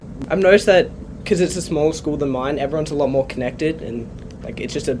I've noticed that because it's a smaller school than mine, everyone's a lot more connected and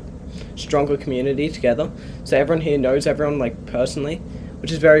it's just a stronger community together. So everyone here knows everyone personally,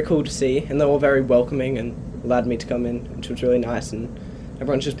 which is very cool to see, and they're all very welcoming and allowed me to come in, which was really nice, and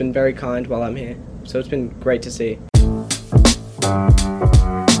everyone's just been very kind while I'm here. So it's been great to see.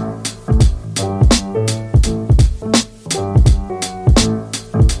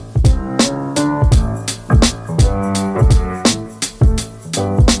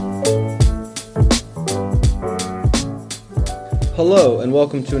 Hello, and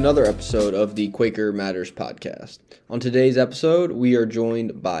welcome to another episode of the Quaker Matters podcast. On today's episode, we are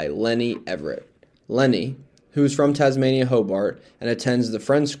joined by Lenny Everett. Lenny, who is from Tasmania, Hobart, and attends the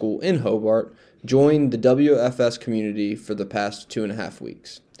Friends School in Hobart, joined the WFS community for the past 2.5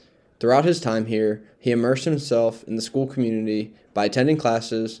 weeks. Throughout his time here, he immersed himself in the school community by attending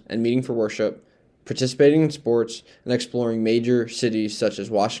classes and meeting for worship, participating in sports, and exploring major cities such as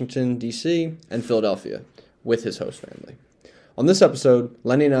Washington, D.C., and Philadelphia with his host family. On this episode,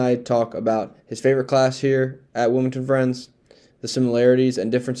 Lenny and I talk about his favorite class here at Wilmington Friends, the similarities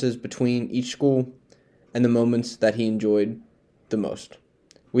and differences between each school, and the moments that he enjoyed the most.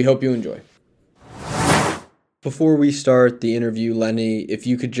 We hope you enjoy. Before we start the interview, Lenny, if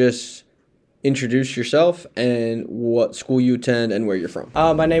you could just introduce yourself and what school you attend and where you're from.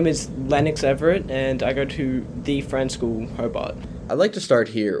 My name is Lenny Everett, and I go to the Friends School, Hobart. I'd like to start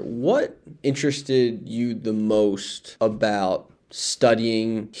here. What interested you the most about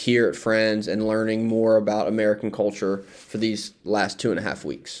studying here at Friends and learning more about American culture for these last 2.5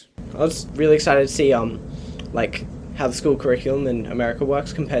 weeks? I was really excited to see how the school curriculum in America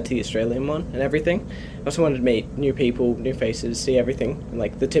works compared to the Australian one and everything. I also wanted to meet new people, new faces, see everything, and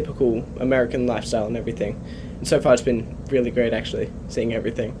the typical American lifestyle and everything. And so far it's been really great actually, seeing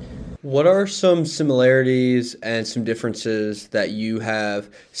everything. What are some similarities and some differences that you have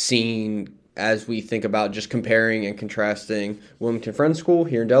seen as we think about just comparing and contrasting Wilmington Friends School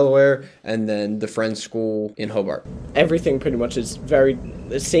here in Delaware and then the Friends School in Hobart? Everything pretty much is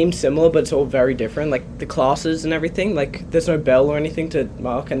it seems similar, but it's all very different. The classes and everything, there's no bell or anything to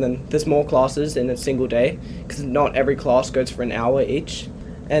mark, and then there's more classes in a single day because not every class goes for an hour each.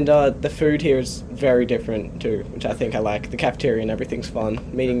 And the food here is very different too, which I think I like. The cafeteria and everything's fun,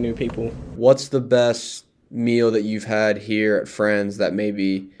 meeting new people. What's the best meal that you've had here at Friends that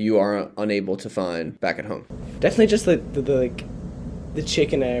maybe you are unable to find back at home? Definitely just the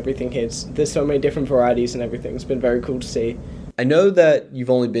chicken and everything here. There's so many different varieties and everything. It's been very cool to see. I know that you've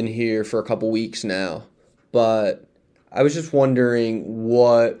only been here for a couple weeks now, but I was just wondering,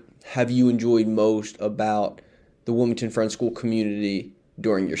 what have you enjoyed most about the Wilmington Friends School community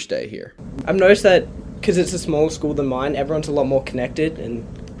during your stay here? I've noticed that because it's a smaller school than mine, everyone's a lot more connected and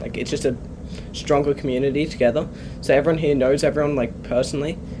it's just a stronger community together. So everyone here knows everyone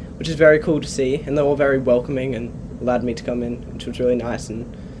personally, which is very cool to see, and they're all very welcoming and allowed me to come in, which was really nice, and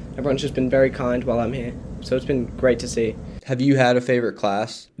everyone's just been very kind while I'm here. So it's been great to see. Have you had a favorite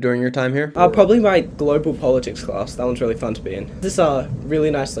class during your time here? Probably my global politics class. That one's really fun to be in. This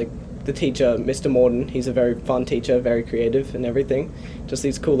really nice, the teacher, Mr. Morden, he's a very fun teacher, very creative and everything. Just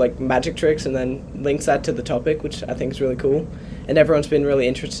these cool magic tricks, and then links that to the topic, which I think is really cool. And everyone's been really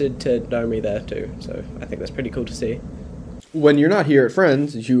interested to know me there too, so I think that's pretty cool to see. When you're not here at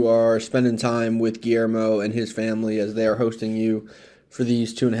Friends, you are spending time with Guillermo and his family as they are hosting you for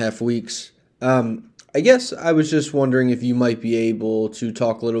these 2.5 weeks. I guess I was just wondering if you might be able to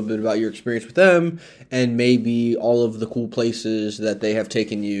talk a little bit about your experience with them and maybe all of the cool places that they have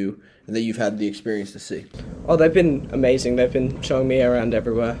taken you and that you've had the experience to see. Oh, they've been amazing. They've been showing me around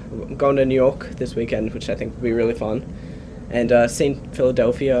everywhere. I'm going to New York this weekend, which I think will be really fun. And seen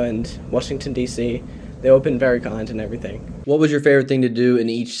Philadelphia and Washington, D.C. They've all been very kind and everything. What was your favorite thing to do in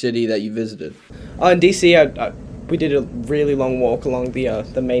each city that you visited? In D.C., we did a really long walk along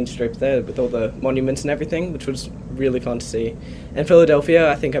the main strip there with all the monuments and everything, which was really fun to see. And Philadelphia,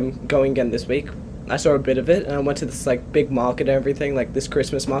 I think I'm going again this week. I saw a bit of it, and I went to this big market and everything, this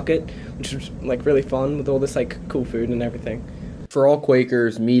Christmas market, which was really fun with all this cool food and everything. For all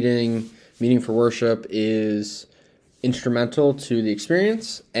Quakers, meeting for worship is instrumental to the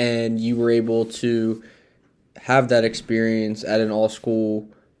experience, and you were able to have that experience at an all-school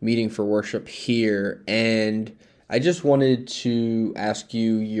meeting for worship here. And I just wanted to ask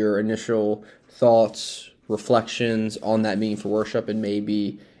you your initial thoughts, reflections on that meeting for worship, and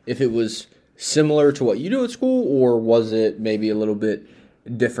maybe if it was similar to what you do at school, or was it maybe a little bit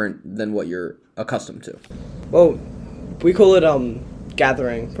different than what you're accustomed to? Well, we call it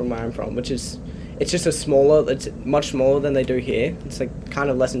gathering from where I'm from, which is, it's much smaller than they do here. It's kind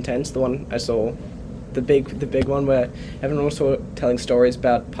of less intense. The one I saw the big one where everyone was sort of telling stories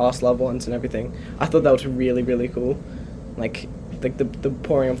about past loved ones and everything. I thought that was really, really cool. Like the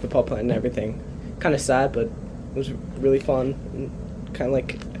pouring of the pot plant and everything. Kind of sad, but it was really fun and kind of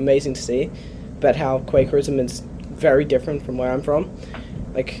like amazing to see about how Quakerism is very different from where I'm from.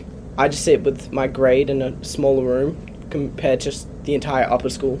 Like, I just sit with my grade in a smaller room compared to just the entire upper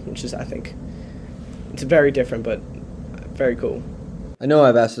school, which is, I think, it's very different, but very cool. I know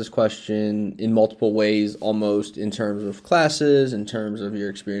I've asked this question in multiple ways, almost in terms of classes, in terms of your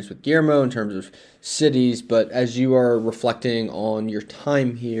experience with Guillermo, in terms of cities, but as you are reflecting on your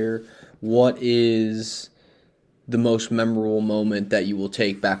time here, what is the most memorable moment that you will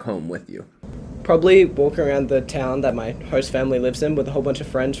take back home with you? Probably walking around the town that my host family lives in with a whole bunch of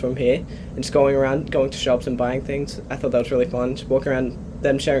friends from here and just going around, going to shops and buying things. I thought that was really fun. Just walking around,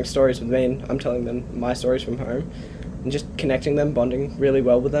 them sharing stories with me and I'm telling them my stories from home and just connecting them, bonding really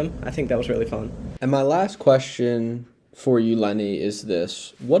well with them. I think that was really fun. And my last question for you, Lenny, is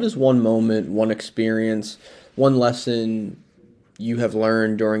this. What is one moment, one experience, one lesson you have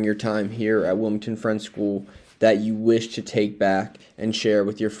learned during your time here at Wilmington Friends School that you wish to take back and share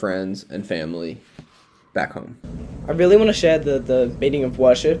with your friends and family back home? I really want to share the meaning of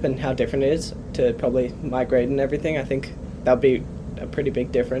worship and how different it is to probably my grade and everything. I think that would be a pretty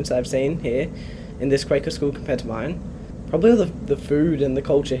big difference I've seen here in this Quaker school compared to mine. Probably the food and the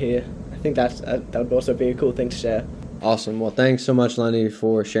culture here. I think that would also be a cool thing to share. Awesome. Well, thanks so much, Lenny,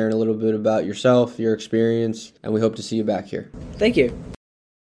 for sharing a little bit about yourself, your experience, and we hope to see you back here. Thank you.